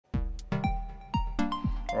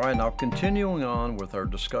All right, now continuing on with our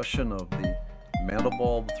discussion of the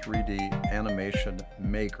Mandelbulb 3D Animation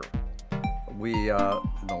Maker. In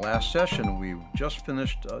the last session, we just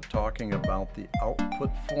finished talking about the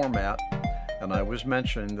output format, and I was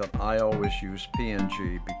mentioning that I always use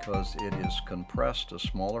PNG because it is compressed, a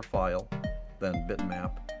smaller file than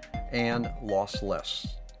bitmap, and lossless.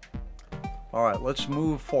 All right, let's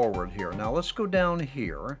move forward here. Now let's go down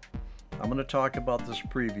here. I'm going to talk about this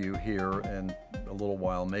preview here in a little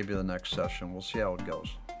while, maybe the next session. We'll see how it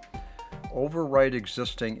goes. Overwrite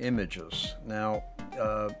existing images. Now,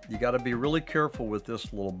 you got to be really careful with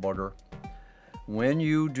this little bugger. When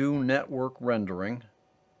you do network rendering,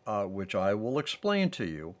 which I will explain to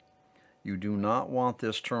you, you do not want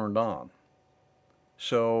this turned on.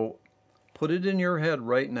 So put it in your head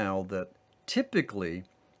right now that typically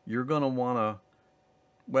you're going to want to,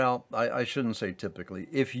 well, I shouldn't say typically.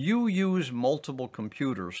 If you use multiple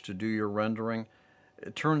computers to do your rendering,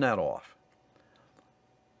 turn that off.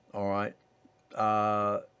 All right.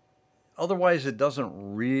 Otherwise, it doesn't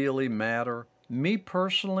really matter. Me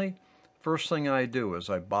personally, first thing I do is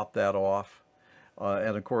I bop that off.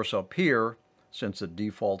 And of course up here, since it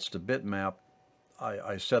defaults to bitmap,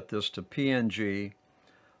 I set this to PNG.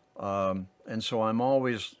 And so I'm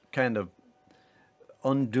always kind of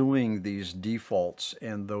undoing these defaults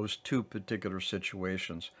in those two particular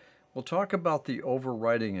situations. We'll talk about the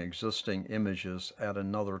overwriting existing images at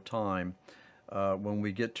another time when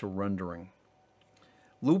we get to rendering.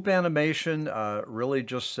 Loop animation really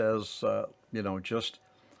just says, just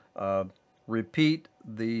repeat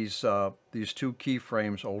these two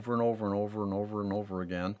keyframes over and over and over and over and over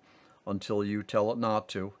again until you tell it not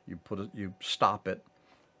to. You stop it.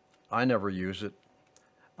 I never use it.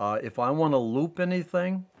 If I want to loop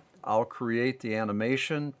anything, I'll create the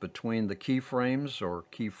animation between the keyframes or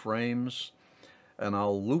keyframes, and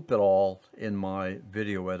I'll loop it all in my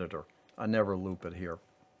video editor. I never loop it here.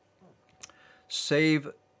 Save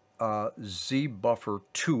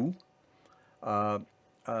ZBuffer2. The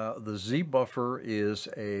ZBuffer is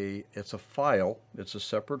it's a file. It's a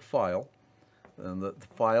separate file, and the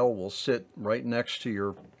file will sit right next to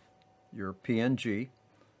your PNG.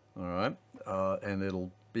 All right, and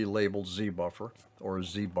it'll be labeled ZBuffer or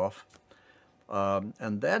ZBuff.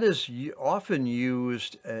 And that is often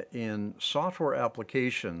used in software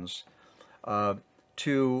applications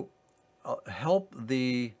to help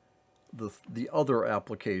the other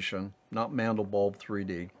application, not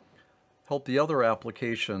Mandelbulb3D, help the other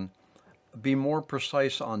application be more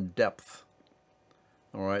precise on depth.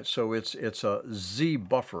 All right, so it's a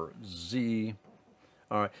ZBuffer, Z.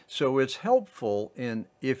 All right, so it's helpful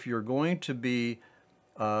if you're going to be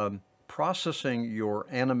processing your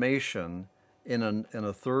animation in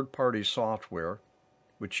a third-party software,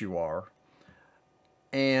 which you are,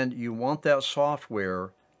 and you want that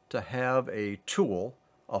software to have a tool,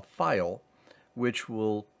 a file, which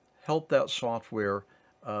will help that software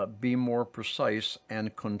be more precise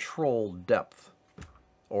and control depth,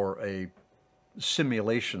 or a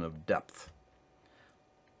simulation of depth.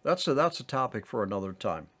 That's a topic for another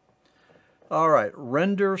time. All right,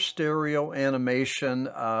 render stereo animation.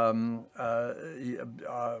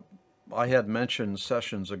 I had mentioned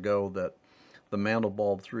sessions ago that the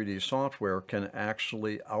Mandelbulb3D software can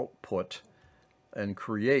actually output and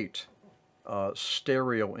create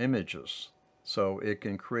stereo images. So it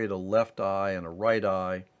can create a left eye and a right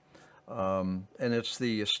eye, and it's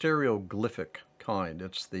the stereoglyphic kind.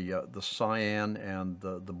 It's the cyan and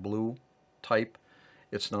the blue type.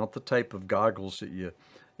 It's not the type of goggles that you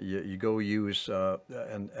go use at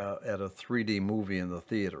a 3D movie in the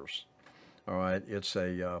theaters. All right, it's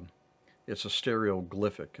a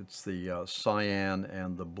stereoglyphic. It's the cyan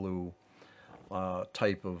and the blue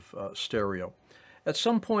type of stereo. At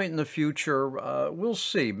some point in the future, we'll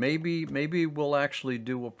see. Maybe we'll actually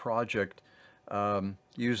do a project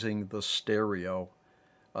using the stereo.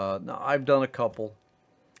 Now I've done a couple,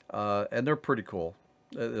 and they're pretty cool.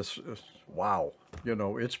 Wow,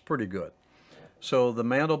 it's pretty good. So the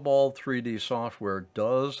Mandelbulb3D software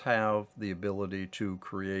does have the ability to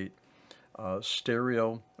create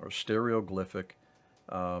stereo or stereoglyphic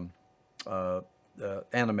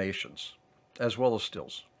animations, as well as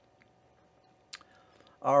stills.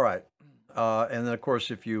 All right, and then of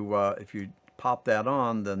course if you pop that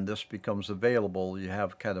on, then this becomes available. You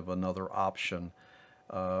have kind of another option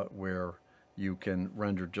where you can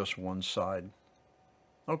render just one side.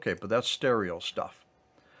 Okay, but that's stereo stuff.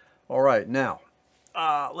 All right, now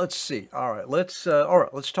let's see. All right, let's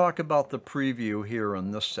talk about the preview here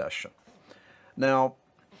in this session. Now,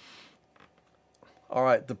 all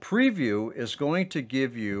right, the preview is going to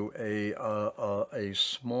give you a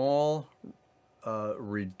small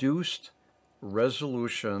reduced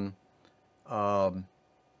resolution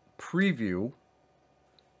preview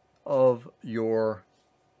of your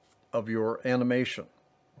animation.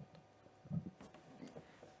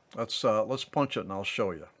 Let's punch it and I'll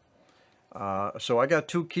show you. So I got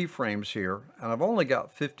 2 keyframes here, and I've only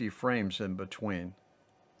got 50 frames in between.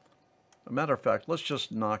 As a matter of fact, let's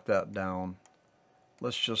just knock that down.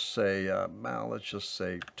 Let's just say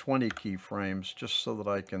 20 keyframes, just so that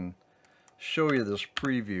I can show you this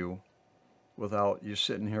preview without you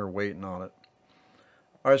sitting here waiting on it.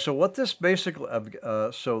 All right, so what this basically,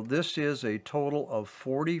 so this is a total of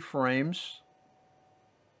 40 frames,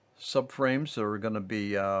 subframes that are going to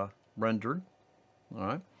be rendered. All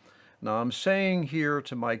right. Now I'm saying here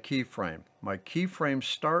to my keyframes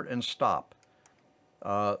start and stop.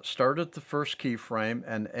 Start at the first keyframe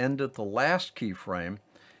and end at the last keyframe.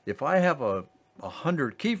 If I have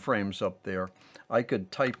 100 keyframes up there, I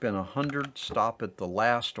could type in 100, stop at the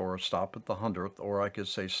last, or stop at the 100th, or I could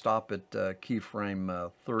say stop at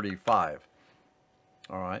keyframe 35.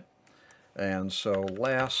 All right, and so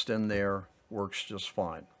last in there works just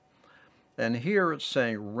fine. And here it's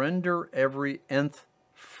saying render every nth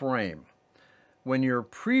frame. When you're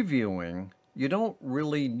previewing, you don't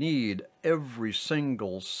really need every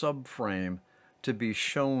single subframe to be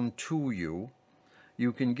shown to you.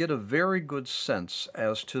 You can get a very good sense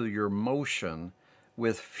as to your motion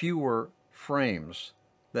with fewer frames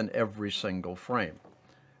than every single frame.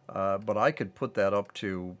 But I could put that up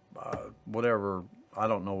to whatever, I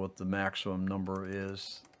don't know what the maximum number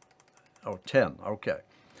is. Oh, 10, okay.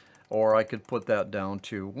 Or I could put that down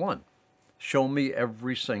to 1. Show me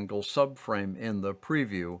every single subframe in the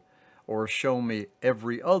preview, or show me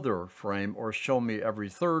every other frame, or show me every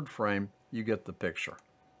third frame. You get the picture.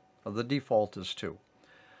 The default is 2.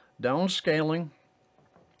 Downscaling,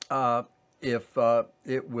 if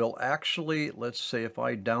it will actually, let's say if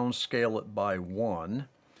I downscale it by 1,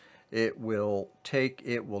 it will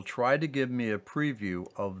try to give me a preview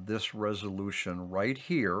of this resolution right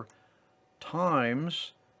here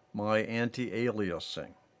times my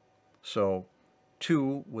anti-aliasing. So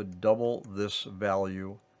 2 would double this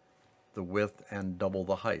value, the width, and double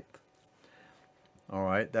the height. All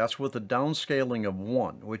right, that's with a downscaling of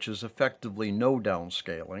 1, which is effectively no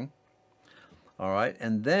downscaling. All right,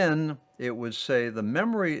 and then it would say the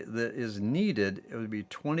memory that is needed, it would be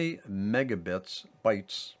 20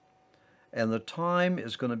 bytes, and the time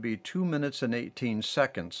is going to be 2 minutes and 18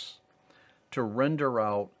 seconds to render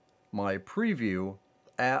out my preview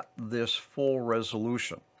at this full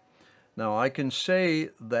resolution. Now I can say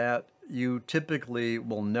that you typically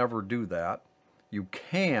will never do that. You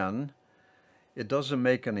can. It doesn't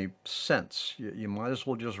make any sense. You might as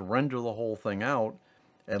well just render the whole thing out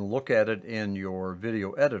and look at it in your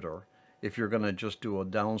video editor if you're going to just do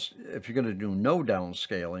if you're going to do no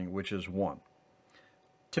downscaling, which is 1.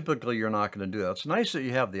 Typically you're not going to do that. It's nice that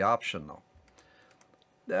you have the option though.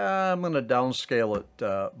 I'm going to downscale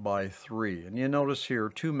it by 3. And you notice here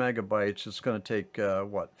 2 megabytes, it's going to take,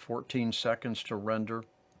 what, 14 seconds to render?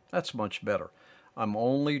 That's much better. I'm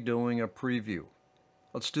only doing a preview.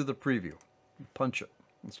 Let's do the preview. Punch it.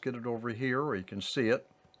 Let's get it over here where you can see it.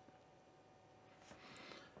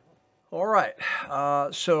 All right.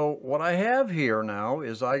 So what I have here now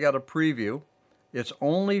is I got a preview. It's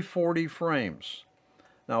only 40 frames.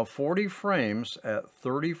 Now 40 frames at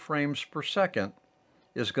 30 frames per second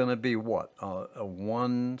is going to be what? A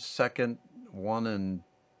 1 second, 1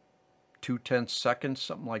 2/10 seconds,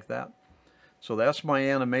 something like that. So that's my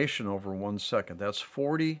animation over 1 second. That's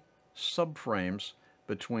 40 subframes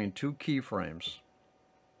between 2 keyframes.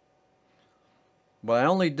 But I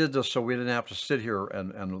only did this so we didn't have to sit here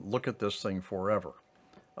and look at this thing forever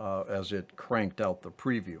as it cranked out the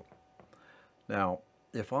preview. Now,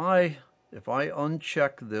 if I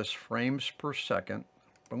uncheck this frames per second,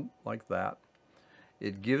 boom, like that,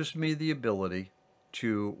 it gives me the ability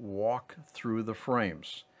to walk through the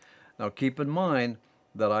frames. Now keep in mind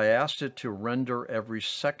that I asked it to render every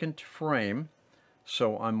second frame,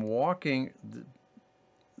 so I'm walking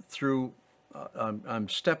through, I'm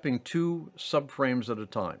stepping 2 subframes at a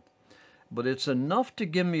time. But it's enough to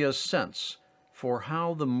give me a sense for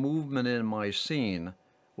how the movement in my scene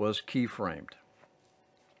was keyframed.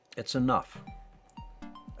 It's enough.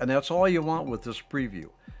 And that's all you want with this preview.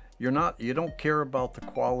 You don't care about the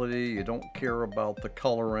quality, you don't care about the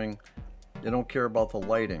coloring, you don't care about the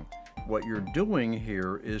lighting. What you're doing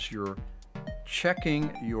here is you're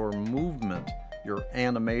checking your movement, your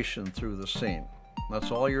animation through the scene.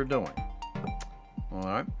 That's all you're doing. All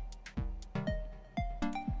right.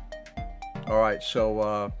 All right,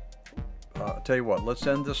 so I'll tell you what, let's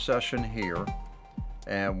end this session here.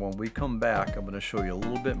 And when we come back, I'm going to show you a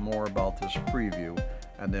little bit more about this preview,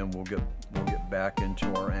 and then we'll get back into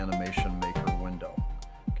our animation maker window.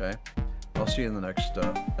 Okay, I'll see you in the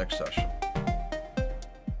next session.